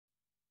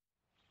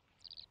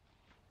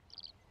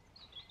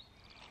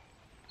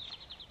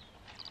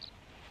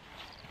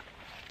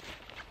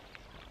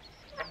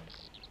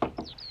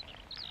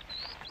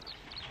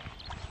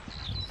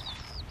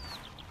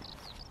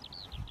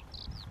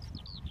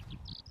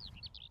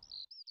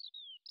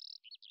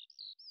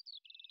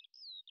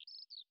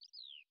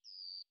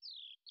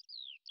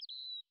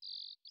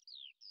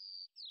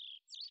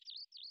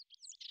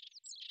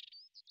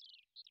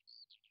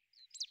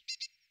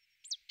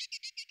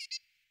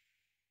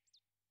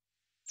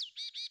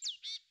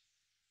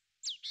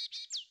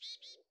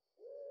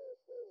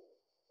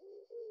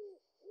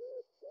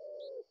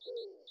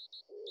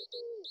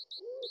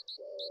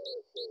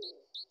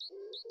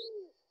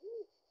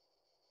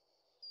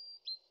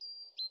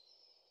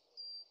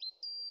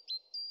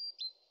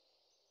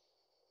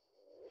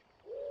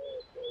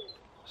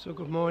So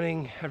good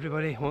morning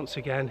everybody, once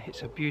again.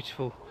 It's a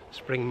beautiful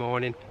spring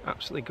morning,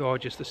 absolutely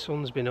gorgeous. The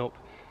sun's been up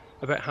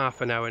about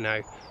half an hour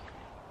now.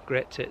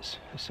 Great tits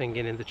are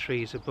singing in the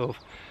trees above.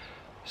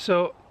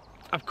 So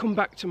I've come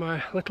back to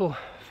my little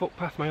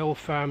footpath, my old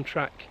farm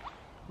track,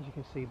 as you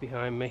can see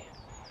behind me,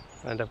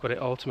 and I've got it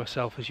all to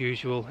myself as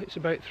usual. It's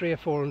about 300 or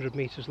 400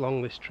 metres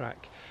long, this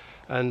track,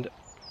 and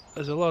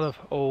there's a lot of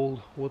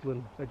old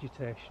woodland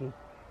vegetation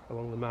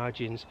along the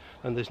margins,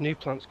 and there's new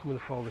plants coming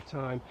up all the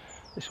time.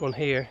 This one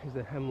here is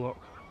the hemlock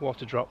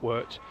water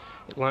dropwort.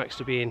 It likes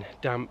to be in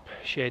damp,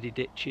 shady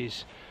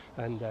ditches,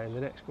 and in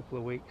the next couple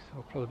of weeks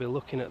I'll probably be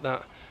looking at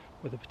that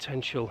with the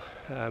potential,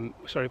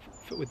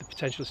 with the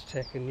potential to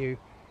take a new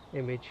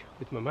image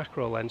with my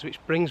macro lens,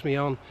 which brings me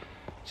on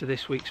to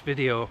this week's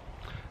video.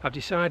 I've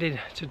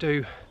decided to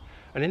do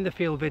an in the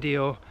field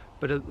video,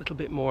 but a little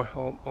bit more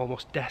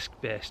almost desk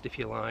based, if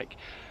you like.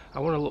 I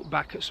want to look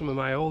back at some of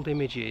my old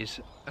images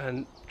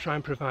and try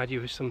and provide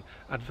you with some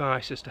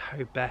advice as to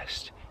how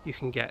best you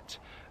can get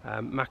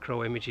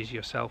macro images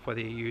yourself, whether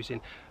you're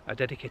using a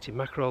dedicated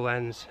macro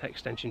lens,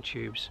 extension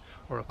tubes,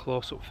 or a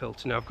close-up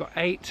filter. Now I've got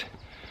 8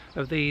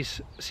 of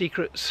these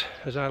secrets,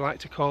 as I like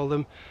to call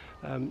them,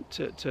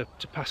 to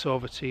pass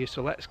over to you.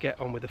 So let's get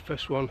on with the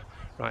first one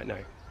right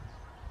now.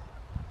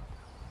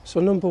 So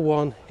number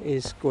 1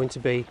 is going to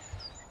be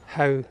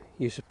how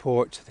you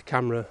support the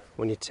camera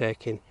when you're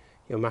taking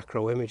your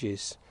macro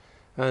images.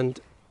 And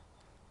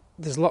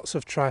there's lots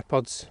of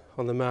tripods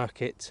on the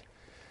market,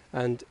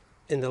 and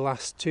in the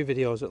last 2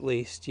 videos at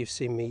least you've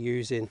seen me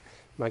using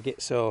my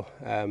Gitzo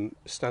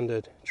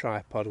standard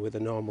tripod with a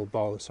normal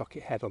ball and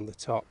socket head on the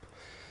top.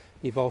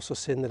 You've also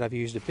seen that I've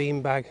used a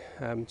beanbag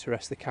to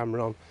rest the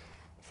camera on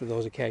for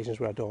those occasions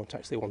where I don't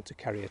actually want to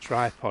carry a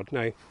tripod.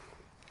 Now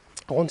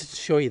I wanted to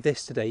show you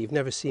this today. You've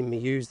never seen me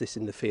use this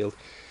in the field.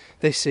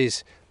 This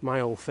is my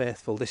old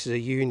faithful. This is a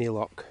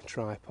Unilock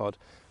tripod.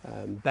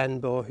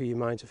 Benbow, who you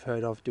might have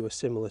heard of, do a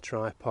similar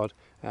tripod,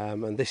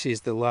 and this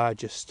is the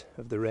largest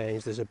of the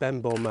range. There's a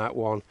Benbow Mark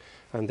 1,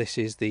 and this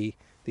is the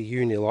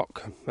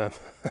Unilock.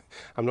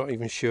 I'm not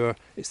even sure,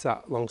 it's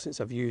that long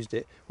since I've used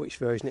it, which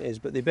version it is,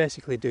 but they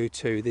basically do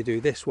 2. They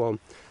do this one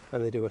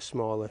and they do a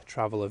smaller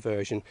traveller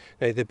version.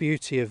 Now the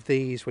beauty of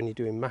these when you're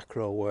doing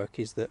macro work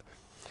is that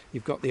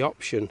you've got the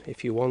option,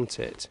 if you want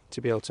it,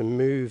 to be able to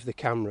move the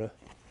camera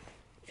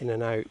in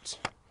and out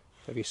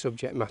of your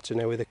subject matter.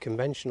 Now with a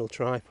conventional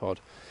tripod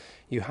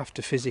you have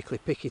to physically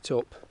pick it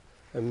up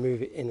and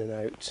move it in and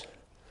out,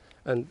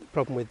 and the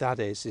problem with that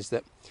is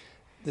that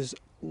there's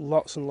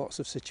lots and lots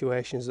of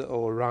situations that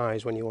will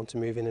arise when you want to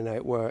move in and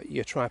out where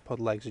your tripod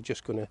legs are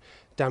just going to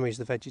damage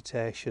the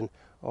vegetation,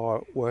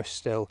 or worse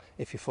still,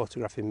 if you're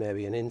photographing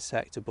maybe an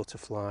insect, a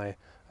butterfly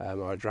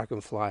or a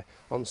dragonfly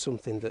on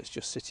something that's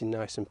just sitting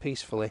nice and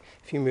peacefully,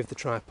 if you move the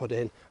tripod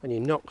in and you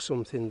knock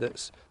something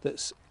that's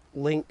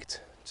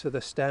linked to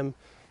the stem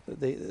that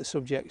the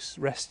subject's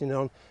resting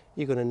on,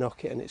 you're going to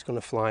knock it and it's going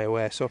to fly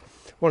away. So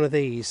one of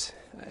these,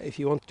 if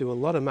you want to do a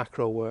lot of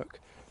macro work,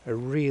 are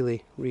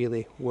really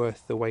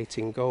worth the weight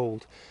in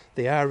gold.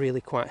 They are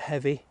really quite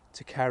heavy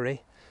to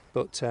carry,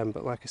 but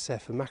like I say,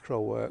 for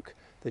macro work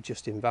they're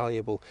just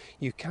invaluable.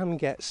 You can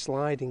get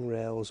sliding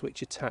rails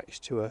which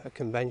attach to a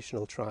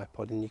conventional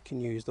tripod, and you can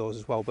use those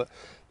as well, but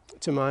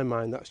to my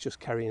mind that's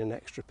just carrying an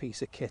extra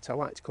piece of kit. I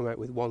like to come out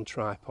with one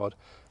tripod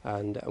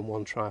and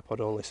one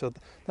tripod only. So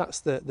that's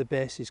the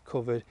bases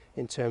covered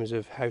in terms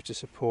of how to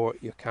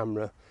support your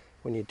camera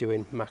when you're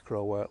doing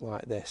macro work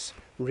like this.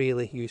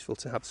 Really useful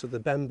to have. So the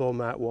Benbow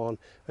Mark 1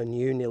 and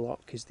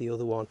Unilock is the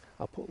other one.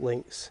 I'll put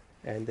links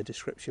in the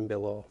description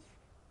below.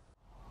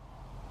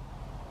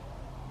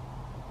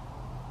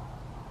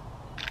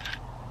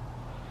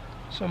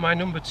 So my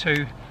number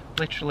 2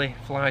 literally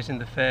flies in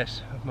the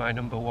face of my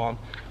number 1,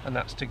 and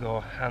that's to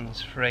go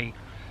hands-free.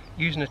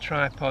 Using a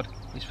tripod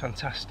is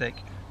fantastic.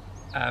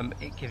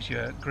 It gives you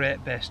a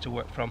great base to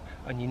work from,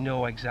 and you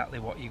know exactly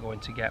what you're going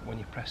to get when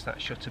you press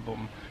that shutter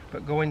button.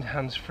 But going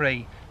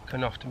hands-free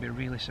can often be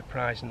really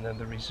surprising, and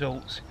the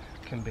results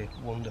can be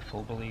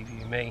wonderful, believe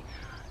you me.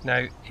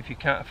 Now if you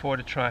can't afford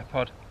a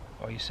tripod,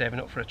 or you're saving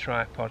up for a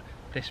tripod,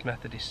 this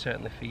method is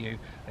certainly for you,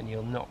 and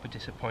you'll not be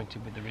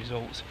disappointed with the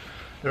results.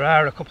 There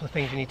are a couple of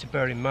things you need to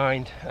bear in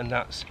mind, and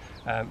that's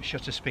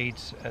shutter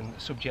speeds and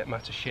subject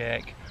matter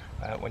shake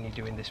when you're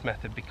doing this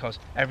method, because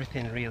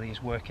everything really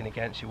is working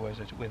against you, whereas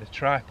with a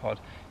tripod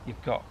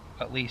you've got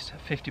at least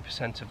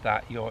 50% of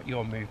that,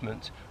 your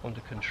movement,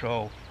 under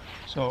control.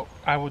 So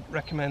I would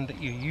recommend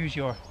that you use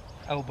your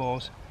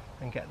elbows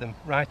and get them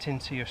right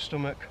into your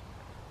stomach,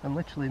 and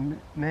literally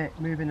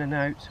move in and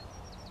out,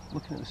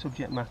 looking at the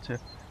subject matter,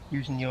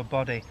 using your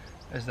body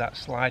as that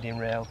sliding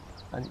rail,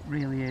 and it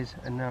really is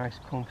a nice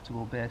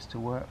comfortable base to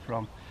work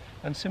from.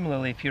 And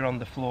similarly, if you're on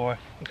the floor,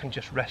 you can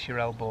just rest your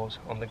elbows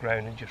on the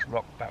ground and just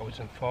rock backwards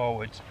and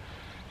forwards.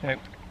 Now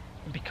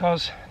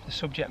because the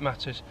subject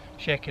matter's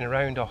shaking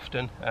around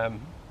often,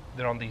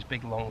 they're on these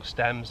big long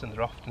stems and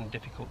they're often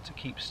difficult to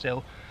keep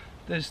still,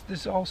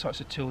 There's all sorts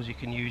of tools you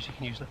can use. You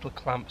can use little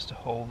clamps to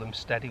hold them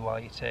steady while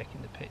you're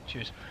taking the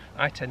pictures.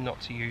 I tend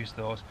not to use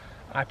those.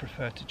 I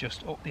prefer to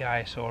just up the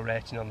ISO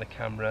rating on the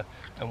camera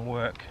and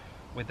work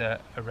with a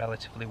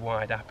relatively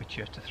wide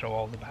aperture to throw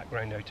all the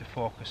background out of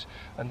focus,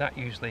 and that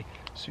usually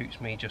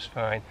suits me just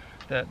fine.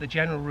 The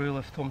general rule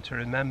of thumb to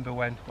remember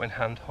when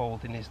hand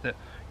holding is that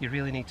you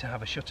really need to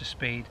have a shutter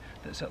speed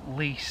that's at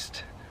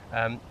least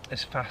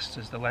as fast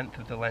as the length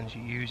of the lens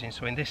you're using.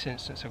 So in this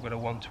instance I've got a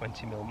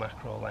 120mm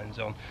macro lens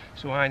on,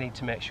 so I need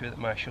to make sure that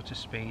my shutter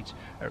speeds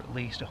are at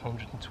least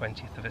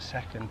 1/120th of a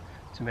second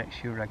to make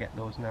sure I get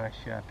those nice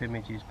sharp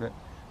images. But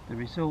the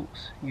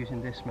results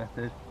using this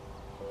method,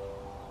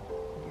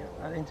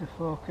 get that into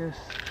focus,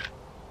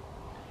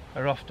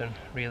 are often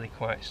really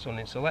quite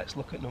stunning. So let's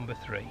look at number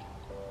 3.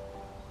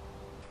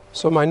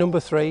 So my number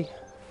 3,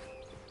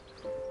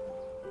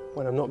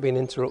 when I'm not being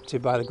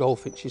interrupted by the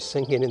goldfinches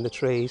singing in the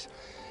trees,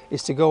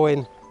 is to go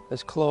in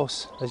as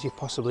close as you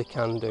possibly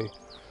can do.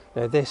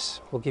 Now this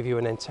will give you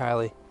an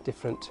entirely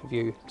different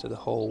view to the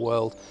whole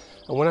world.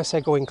 And when I say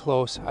going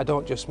close, I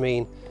don't just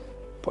mean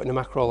putting a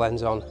macro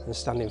lens on and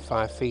standing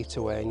 5 feet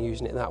away and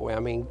using it that way. I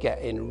mean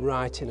getting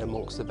right in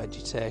amongst the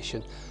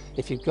vegetation.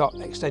 If you've got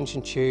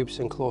extension tubes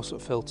and close-up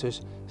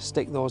filters,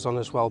 stick those on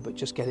as well, but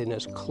just get in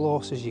as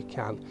close as you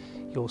can.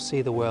 You'll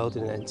see the world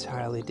in an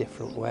entirely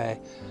different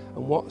way.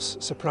 And what's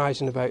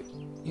surprising about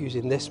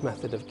using this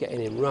method of getting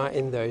in right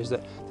in there is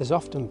that there's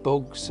often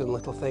bugs and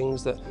little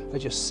things that are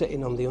just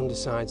sitting on the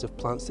undersides of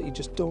plants that you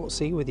just don't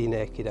see with your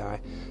naked eye.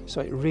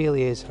 So it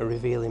really is a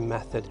revealing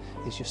method,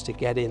 is just to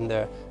get in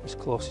there as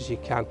close as you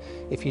can.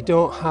 If you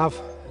don't have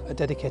a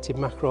dedicated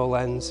macro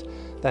lens,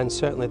 then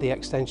certainly the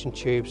extension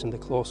tubes and the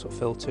close-up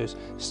filters,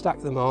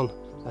 stack them on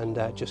and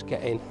just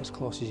get in as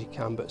close as you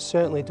can. But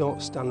certainly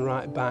don't stand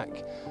right back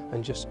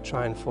and just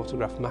try and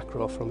photograph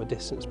macro from a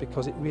distance,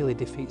 because it really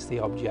defeats the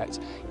object.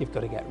 You've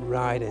got to get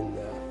right in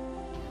there.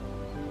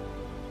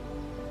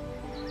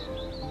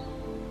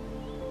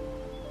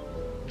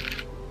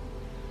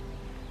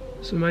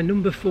 So my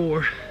number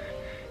 4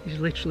 is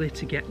literally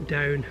to get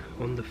down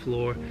on the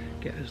floor,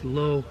 get as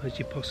low as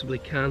you possibly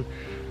can.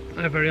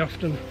 I very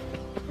often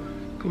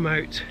come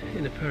out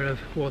in a pair of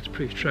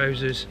waterproof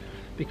trousers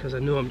because I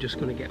know I'm just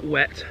going to get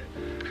wet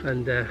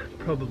and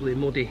probably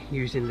muddy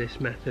using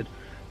this method,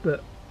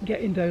 but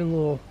getting down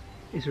low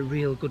is a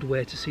real good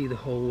way to see the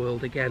whole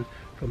world again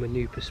from a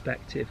new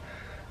perspective.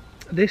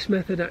 This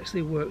method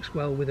actually works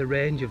well with a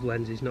range of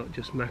lenses, not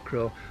just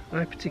macro.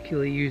 I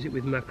particularly use it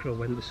with macro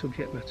when the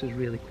subject matter is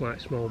really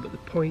quite small, but the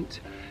point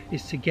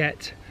is to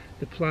get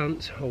the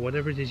plant or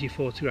whatever it is you're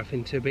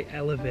photographing to be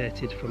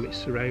elevated from its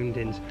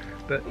surroundings.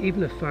 But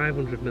even a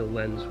 500mm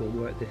lens will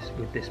work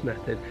with this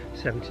method,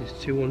 70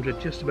 to 200,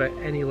 just about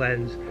any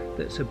lens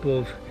that's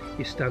above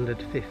your standard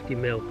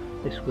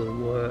 50mm, this will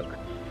work.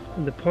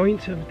 And the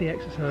point of the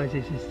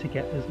exercises is to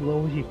get as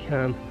low as you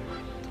can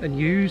and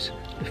use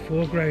the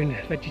foreground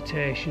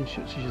vegetation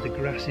such as the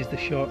grasses, the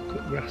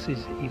shortcut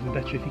grasses, even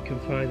better if you can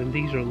find them.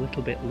 These are a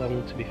little bit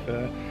long, to be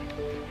fair,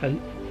 and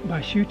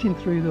by shooting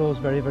through those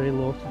very, very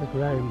low to the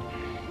ground,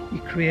 you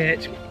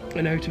create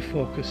an out of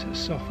focus, a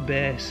soft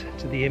base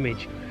to the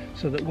image,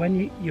 so that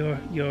when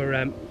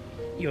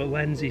your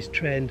lens is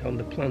trained on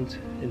the plant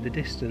in the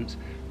distance,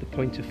 the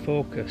point of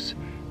focus,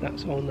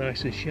 that's all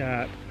nice and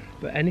sharp,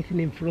 but anything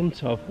in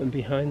front of and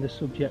behind the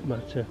subject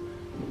matter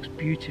looks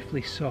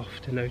beautifully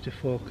soft and out of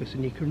focus.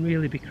 And you can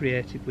really be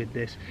creative with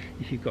this.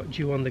 If you've got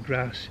dew on the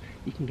grass,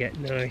 you can get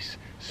nice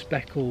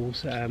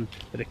speckles that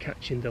are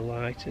catching the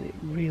light, and it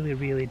really,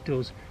 really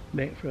does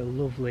make for a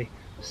lovely,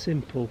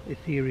 simple,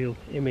 ethereal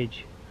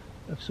image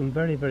of some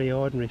very, very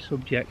ordinary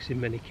subjects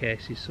in many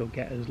cases. So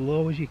get as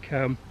low as you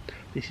can.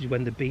 This is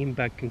when the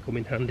beanbag can come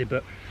in handy,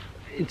 but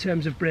in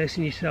terms of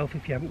bracing yourself,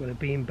 if you haven't got a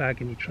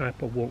beanbag and your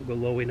tripod won't go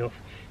low enough,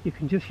 you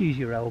can just use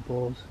your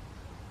elbows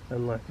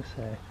and, like I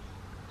say,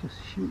 just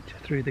shoot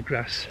through the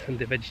grass and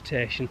the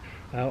vegetation,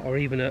 or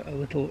even a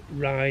little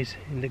rise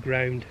in the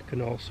ground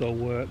can also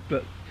work.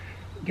 But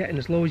getting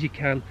as low as you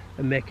can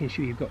and making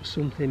sure you've got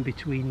something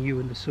between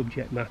you and the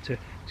subject matter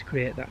to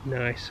create that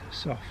nice,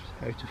 soft,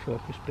 out of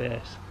focus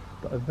base.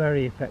 But a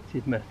very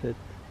effective method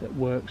that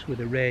works with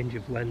a range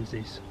of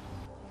lenses.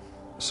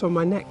 So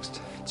my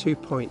next 2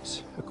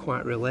 points are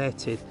quite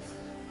related.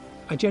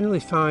 I generally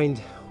find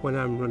when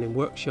I'm running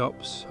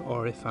workshops,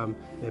 or if I'm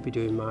maybe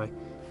doing my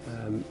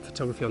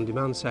photography on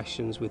demand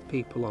sessions with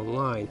people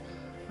online,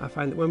 I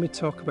find that when we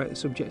talk about the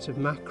subject of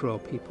macro,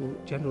 people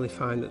generally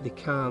find that they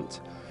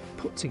can't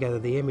put together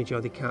the image,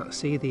 or they can't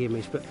see the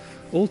image, but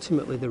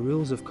ultimately the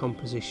rules of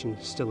composition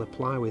still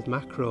apply with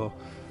macro.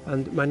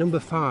 And my number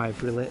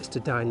 5 relates to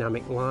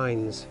dynamic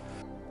lines.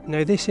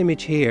 Now this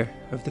image here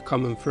of the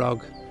common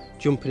frog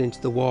jumping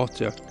into the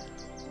water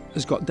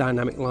has got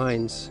dynamic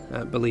lines,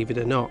 believe it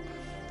or not.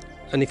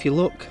 And if you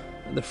look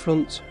at the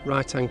front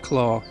right hand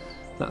claw,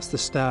 that's the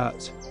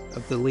start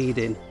of the lead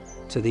in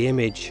to the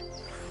image.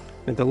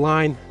 And the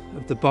line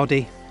of the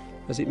body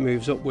as it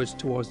moves upwards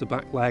towards the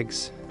back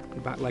legs,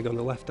 the back leg on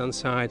the left hand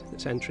side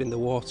that's entering the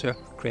water,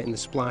 creating the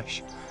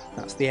splash,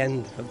 that's the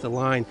end of the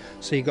line.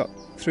 So you got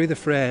through the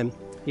frame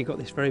you've got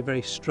this very,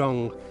 very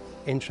strong,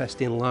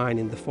 interesting line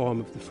in the form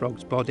of the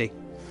frog's body.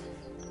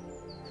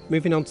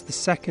 Moving on to the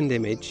second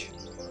image,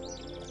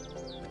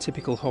 a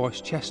typical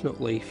horse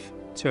chestnut leaf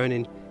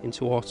turning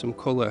into autumn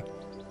colour.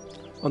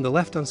 On the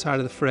left hand side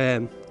of the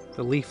frame,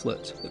 the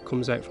leaflet that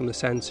comes out from the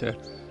centre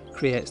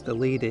creates the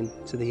lead-in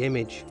to the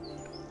image,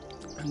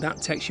 and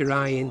that takes your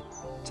eye in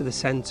to the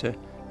centre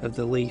of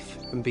the leaf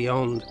and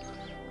beyond.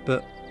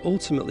 But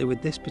ultimately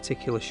with this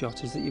particular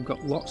shot is that you've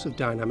got lots of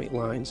dynamic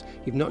lines.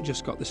 You've not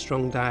just got the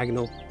strong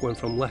diagonal going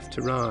from left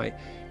to right,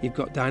 you've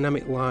got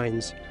dynamic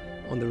lines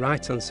on the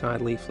right hand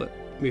side leaflet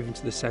moving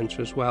to the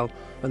centre as well,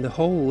 and the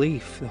whole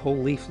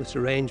leaflet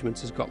arrangement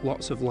has got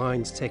lots of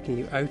lines taking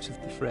you out of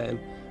the frame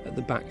at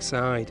the back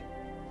side.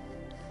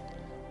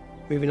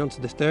 Moving on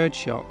to the third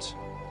shot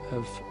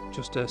of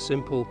just a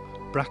simple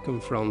bracken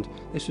frond.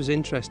 This was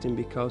interesting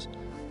because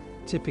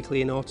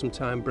typically in autumn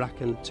time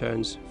bracken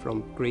turns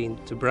from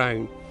green to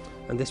brown,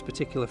 and this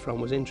particular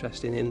frond was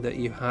interesting in that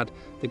you had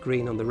the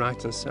green on the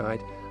right hand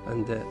side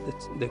and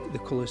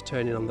the colours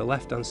turning on the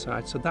left hand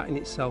side, so that in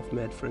itself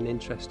made for an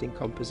interesting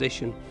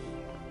composition.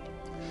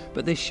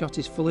 But this shot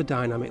is full of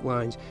dynamic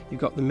lines. You've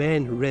got the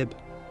main rib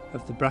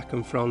of the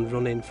bracken frond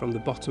running from the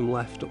bottom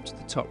left up to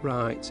the top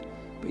right,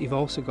 but you've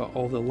also got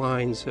all the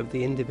lines of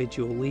the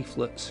individual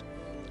leaflets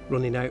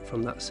running out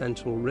from that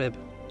central rib.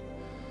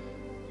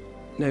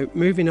 Now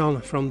moving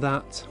on from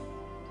that,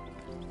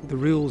 the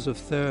rules of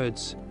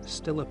thirds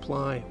still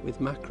apply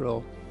with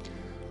macro,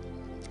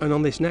 and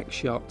on this next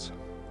shot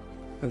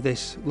of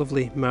this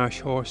lovely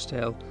marsh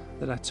horsetail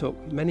that I took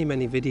many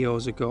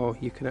videos ago,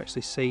 you can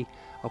actually see,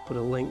 I'll put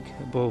a link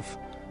above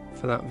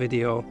for that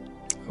video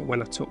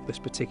when I took this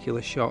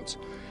particular shot.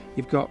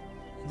 You've got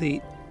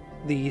the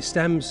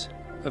stems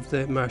of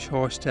the marsh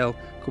horsetail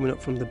coming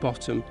up from the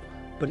bottom,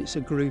 but it's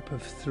a group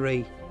of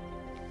three.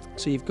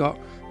 So you've got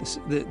this,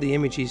 the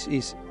image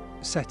is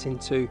set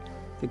into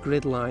the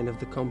grid line of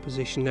the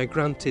composition. Now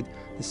granted,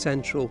 the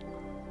central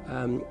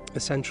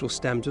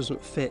stem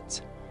doesn't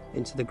fit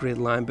into the grid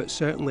line, but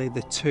certainly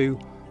the two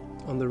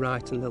on the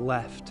right and the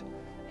left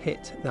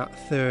hit that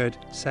third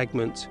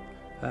segment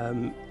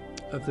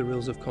of the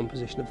rules of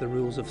composition, of the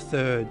rules of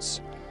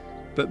thirds.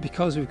 But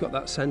because we've got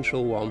that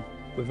central one,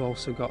 we've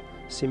also got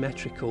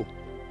symmetrical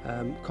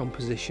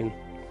composition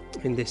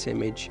in this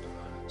image.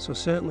 So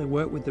certainly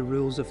work with the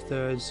rules of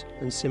thirds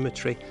and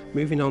symmetry.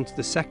 Moving on to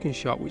the second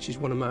shot, which is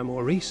one of my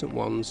more recent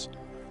ones,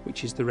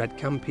 which is the red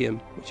campion,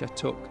 which I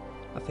took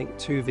I think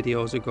 2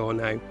 videos ago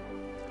now.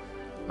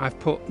 I've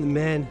put the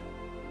main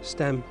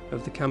stem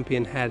of the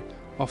campion head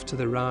off to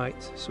the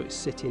right, so it's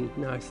sitting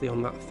nicely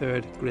on that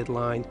third grid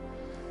line,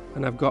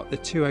 and I've got the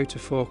 2 out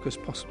of focus,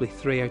 possibly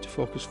 3 out of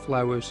focus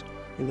flowers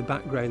in the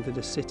background that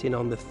are sitting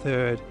on the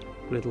third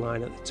grid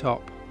line at the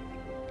top.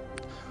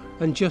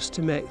 And just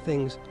to make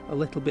things a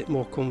little bit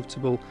more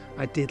comfortable,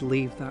 I did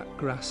leave that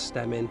grass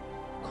stem in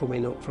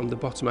coming up from the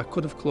bottom. I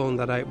could have cloned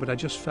that out, but I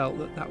just felt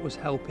that that was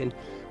helping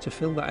to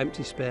fill that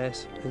empty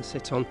space and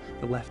sit on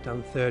the left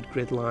hand third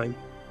grid line.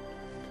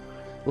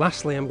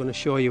 Lastly, I'm going to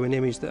show you an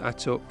image that I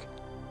took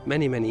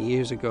many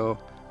years ago,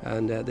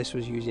 and this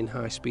was using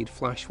high-speed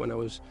flash when I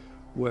was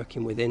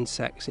working with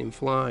insects in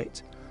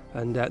flight.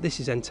 And this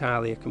is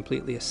entirely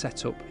completely a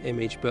setup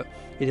image, but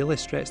it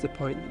illustrates the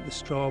point that the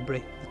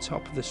strawberry, the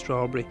top of the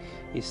strawberry,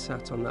 is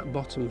sat on that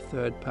bottom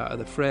third part of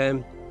the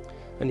frame,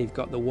 and you've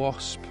got the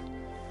wasp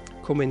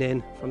coming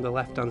in from the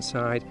left hand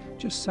side,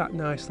 just sat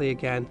nicely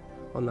again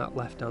on that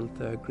left hand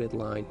third grid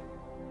line.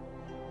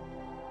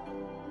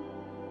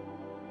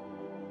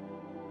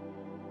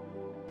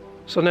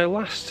 So now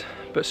last,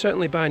 but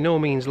certainly by no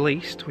means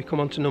least, we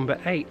come on to number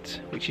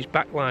 8, which is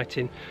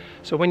backlighting.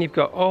 So when you've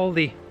got all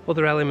the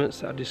other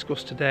elements that I've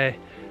discussed today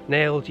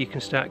nailed, you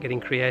can start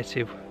getting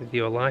creative with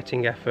your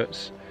lighting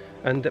efforts.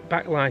 And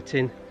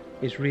backlighting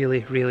is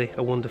really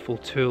a wonderful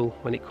tool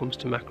when it comes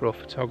to macro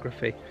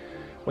photography.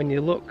 When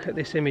you look at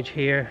this image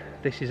here,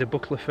 this is a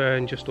buckler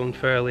fern just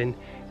unfurling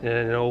in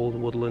an old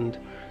woodland.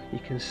 You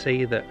can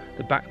see that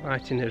the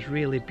backlighting has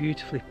really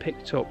beautifully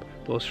picked up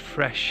those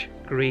fresh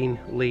green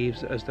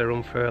leaves as they're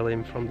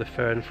unfurling from the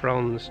fern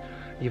fronds.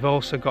 You've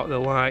also got the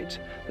light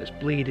that's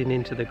bleeding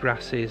into the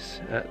grasses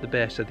at the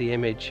base of the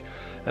image,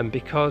 and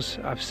because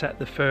I've set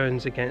the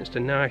ferns against a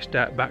nice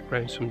dark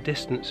background some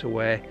distance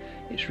away,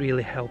 it's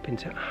really helping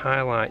to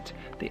highlight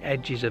the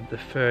edges of the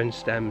fern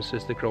stems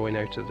as they're growing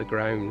out of the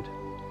ground.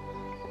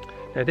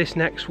 Now this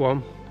next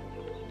one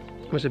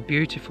was a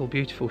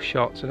beautiful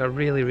shot, and I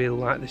really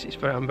like this.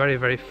 I'm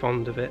very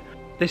fond of it.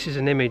 This is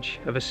an image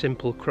of a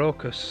simple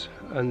crocus,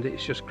 and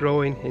it's just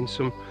growing in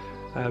some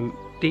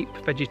deep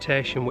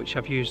vegetation, which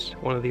I've used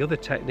one of the other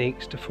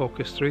techniques to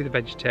focus through the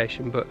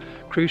vegetation, but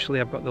crucially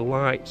I've got the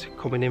light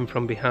coming in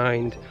from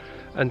behind,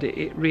 and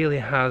it really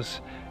has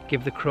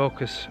give the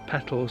crocus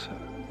petals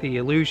the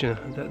illusion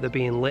that they're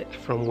being lit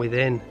from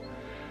within.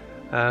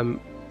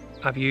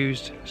 I've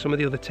used some of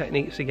the other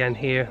techniques again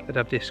here that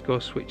I've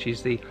discussed, which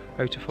is the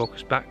out of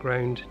focus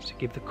background to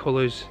give the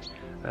colours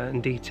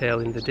and detail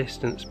in the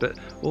distance, but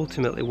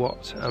ultimately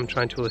what I'm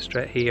trying to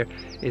illustrate here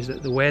is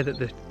that the way that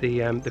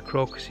the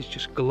crocus is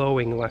just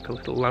glowing like a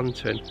little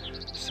lantern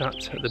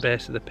sat at the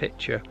base of the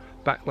picture.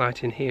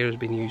 Backlighting here has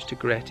been used to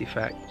great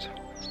effect.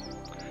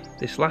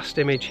 This last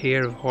image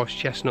here of horse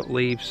chestnut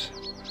leaves,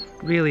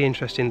 really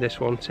interesting, this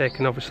one,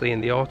 taken obviously in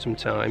the autumn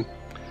time.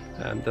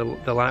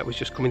 The light was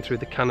just coming through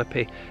the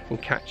canopy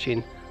and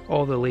catching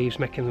all the leaves,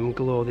 making them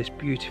glow this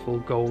beautiful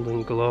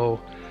golden glow.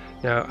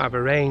 Now I've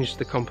arranged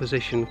the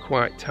composition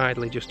quite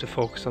tidily just to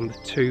focus on the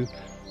two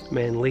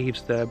main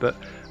leaves there, but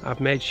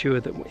I've made sure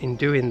that in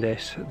doing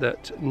this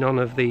that none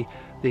of the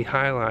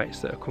highlights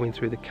that are coming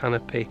through the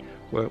canopy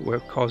were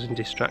causing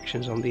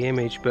distractions on the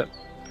image, but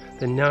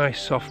the nice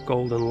soft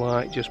golden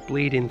light just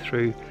bleeding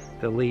through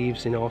the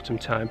leaves in autumn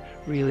time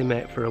really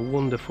make for a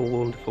wonderful,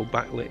 wonderful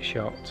backlit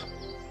shot.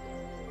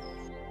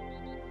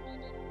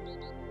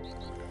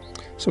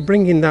 So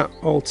bringing that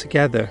all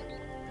together,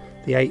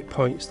 the 8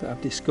 points that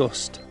I've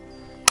discussed,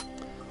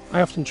 I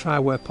often try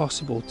where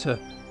possible to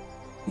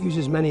use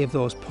as many of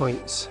those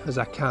points as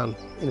I can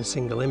in a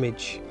single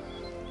image.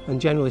 And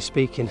generally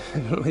speaking, I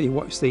don't know whether you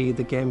watched the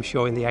game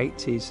show in the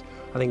 80s,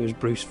 I think it was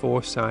Bruce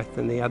Forsyth,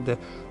 and they had the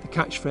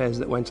catchphrase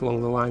that went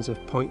along the lines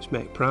of points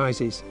make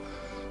prizes.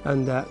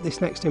 And this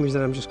next image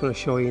that I'm just going to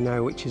show you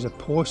now, which is a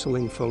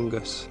porcelain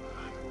fungus,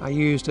 I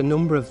used a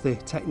number of the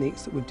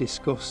techniques that we've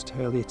discussed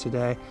earlier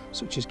today,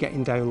 such as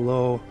getting down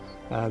low,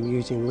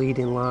 using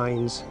leading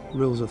lines,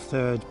 rules of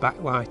thirds,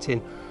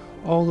 backlighting.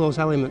 All those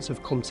elements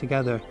have come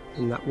together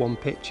in that one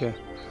picture.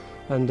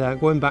 And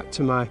going back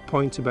to my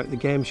point about the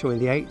game show in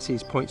the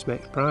 80s, points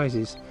make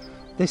prizes,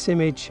 this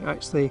image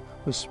actually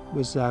was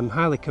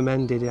highly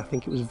commended. I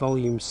think it was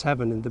volume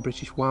 7 in the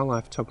British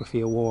Wildlife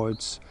Photography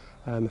Awards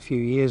a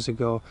few years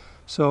ago.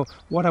 So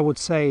what I would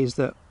say is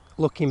that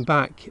looking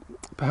back,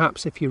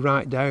 perhaps if you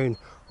write down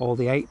all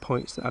the 8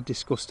 points that I've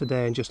discussed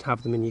today and just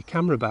have them in your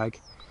camera bag,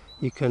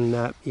 you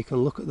can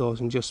look at those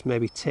and just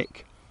maybe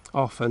tick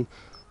off. And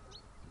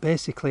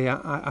basically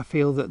I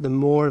feel that the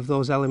more of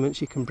those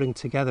elements you can bring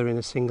together in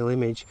a single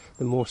image,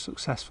 the more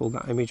successful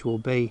that image will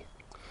be.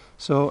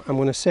 So I'm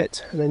going to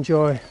sit and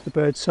enjoy the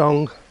bird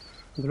song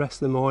and the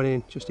rest of the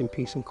morning just in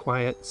peace and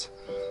quiet,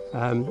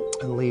 and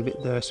leave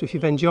it there. So if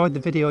you've enjoyed the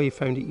video, you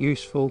found it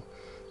useful,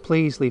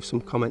 please leave some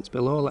comments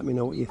below, let me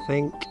know what you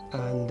think,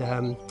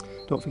 and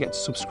don't forget to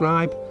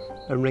subscribe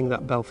and ring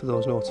that bell for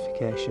those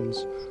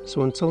notifications.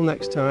 So until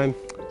next time,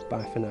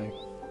 bye for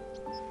now.